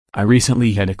I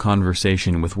recently had a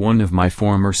conversation with one of my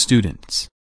former students.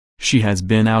 She has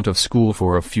been out of school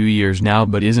for a few years now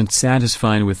but isn't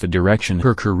satisfied with the direction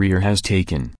her career has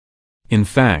taken. In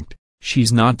fact,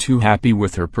 she's not too happy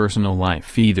with her personal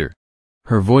life either.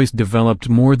 Her voice developed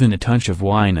more than a touch of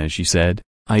whine as she said,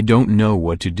 "I don't know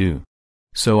what to do."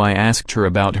 So I asked her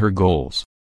about her goals.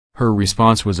 Her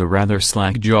response was a rather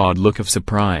slack-jawed look of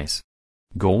surprise.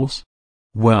 Goals?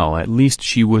 Well, at least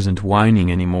she wasn't whining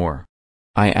anymore.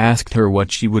 I asked her what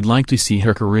she would like to see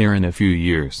her career in a few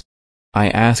years. I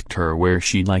asked her where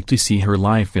she'd like to see her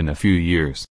life in a few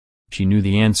years. She knew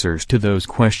the answers to those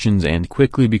questions and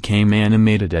quickly became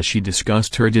animated as she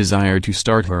discussed her desire to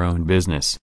start her own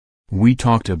business. We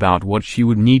talked about what she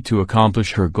would need to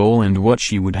accomplish her goal and what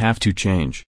she would have to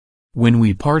change. When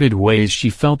we parted ways, she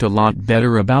felt a lot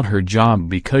better about her job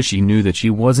because she knew that she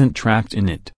wasn't trapped in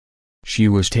it. She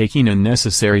was taking a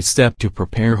necessary step to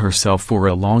prepare herself for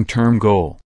a long-term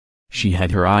goal. She had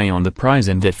her eye on the prize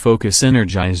and that focus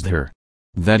energized her.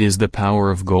 That is the power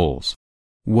of goals.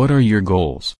 What are your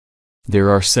goals?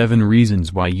 There are 7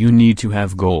 reasons why you need to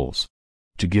have goals.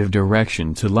 To give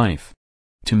direction to life.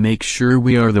 To make sure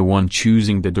we are the one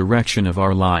choosing the direction of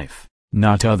our life,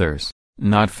 not others,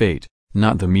 not fate,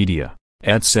 not the media,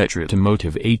 etc. To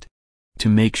motivate. To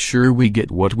make sure we get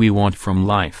what we want from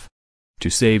life. To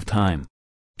save time.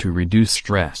 To reduce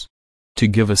stress. To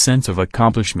give a sense of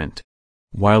accomplishment.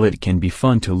 While it can be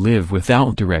fun to live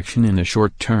without direction in the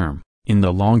short term, in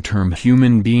the long term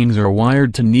human beings are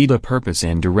wired to need a purpose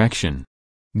and direction.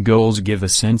 Goals give a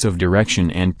sense of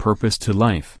direction and purpose to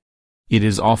life. It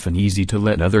is often easy to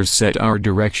let others set our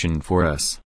direction for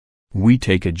us. We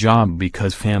take a job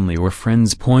because family or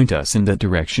friends point us in that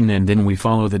direction and then we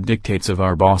follow the dictates of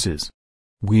our bosses.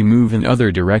 We move in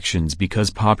other directions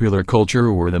because popular culture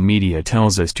or the media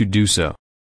tells us to do so.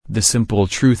 The simple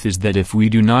truth is that if we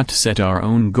do not set our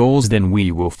own goals, then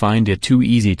we will find it too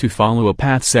easy to follow a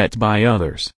path set by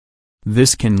others.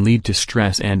 This can lead to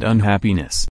stress and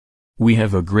unhappiness. We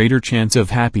have a greater chance of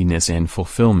happiness and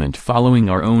fulfillment following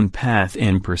our own path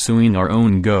and pursuing our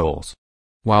own goals.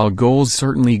 While goals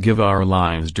certainly give our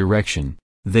lives direction,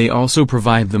 they also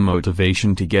provide the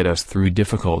motivation to get us through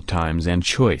difficult times and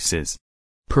choices.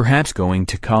 Perhaps going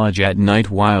to college at night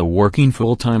while working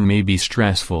full-time may be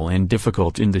stressful and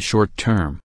difficult in the short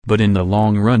term, but in the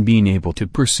long run being able to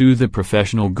pursue the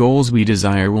professional goals we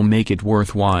desire will make it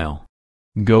worthwhile.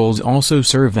 Goals also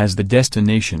serve as the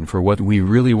destination for what we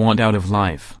really want out of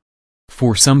life.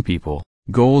 For some people,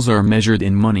 goals are measured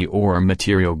in money or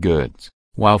material goods,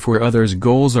 while for others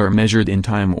goals are measured in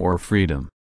time or freedom.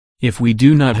 If we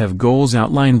do not have goals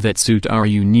outlined that suit our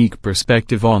unique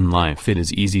perspective on life, it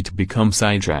is easy to become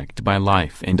sidetracked by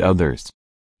life and others.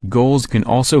 Goals can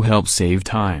also help save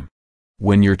time.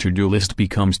 When your to-do list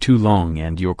becomes too long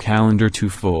and your calendar too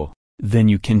full, then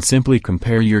you can simply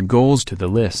compare your goals to the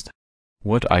list.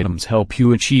 What items help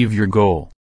you achieve your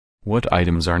goal? What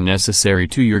items are necessary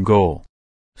to your goal?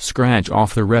 Scratch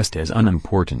off the rest as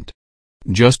unimportant.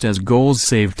 Just as goals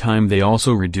save time, they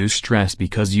also reduce stress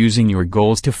because using your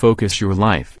goals to focus your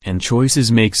life and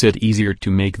choices makes it easier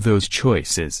to make those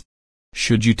choices.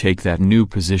 Should you take that new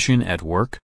position at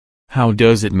work? How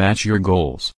does it match your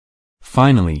goals?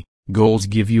 Finally, goals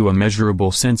give you a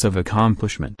measurable sense of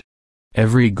accomplishment.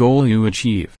 Every goal you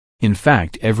achieve, in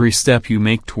fact every step you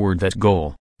make toward that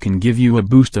goal, can give you a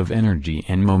boost of energy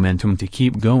and momentum to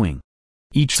keep going.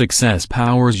 Each success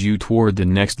powers you toward the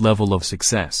next level of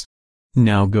success.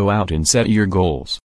 Now go out and set your goals.